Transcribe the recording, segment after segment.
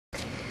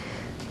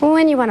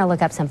When you want to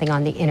look up something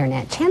on the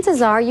internet,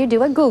 chances are you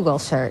do a Google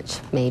search,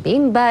 maybe.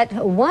 But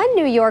one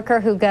New Yorker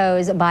who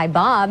goes by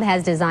Bob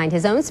has designed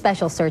his own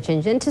special search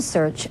engine to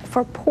search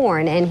for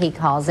porn, and he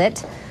calls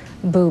it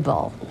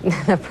Booble.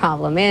 The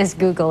problem is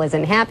Google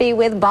isn't happy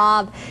with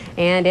Bob,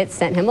 and it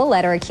sent him a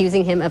letter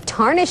accusing him of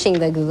tarnishing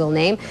the Google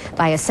name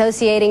by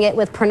associating it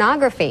with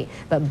pornography.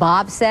 But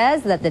Bob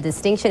says that the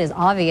distinction is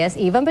obvious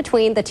even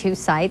between the two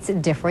sites'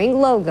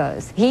 differing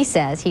logos. He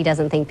says he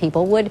doesn't think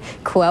people would,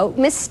 quote,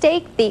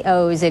 mistake the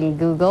O's in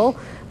Google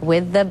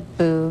with the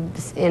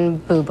boobs in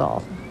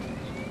Booble.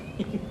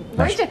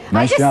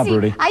 Nice job,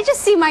 Rudi. I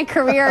just see my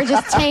career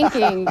just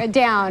tanking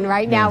down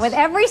right now with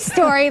every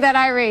story that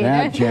I read.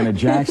 That, Janet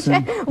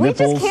Jackson, We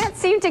nipples. just can't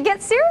seem to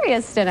get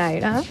serious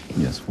tonight, huh?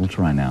 Yes, we'll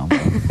try now.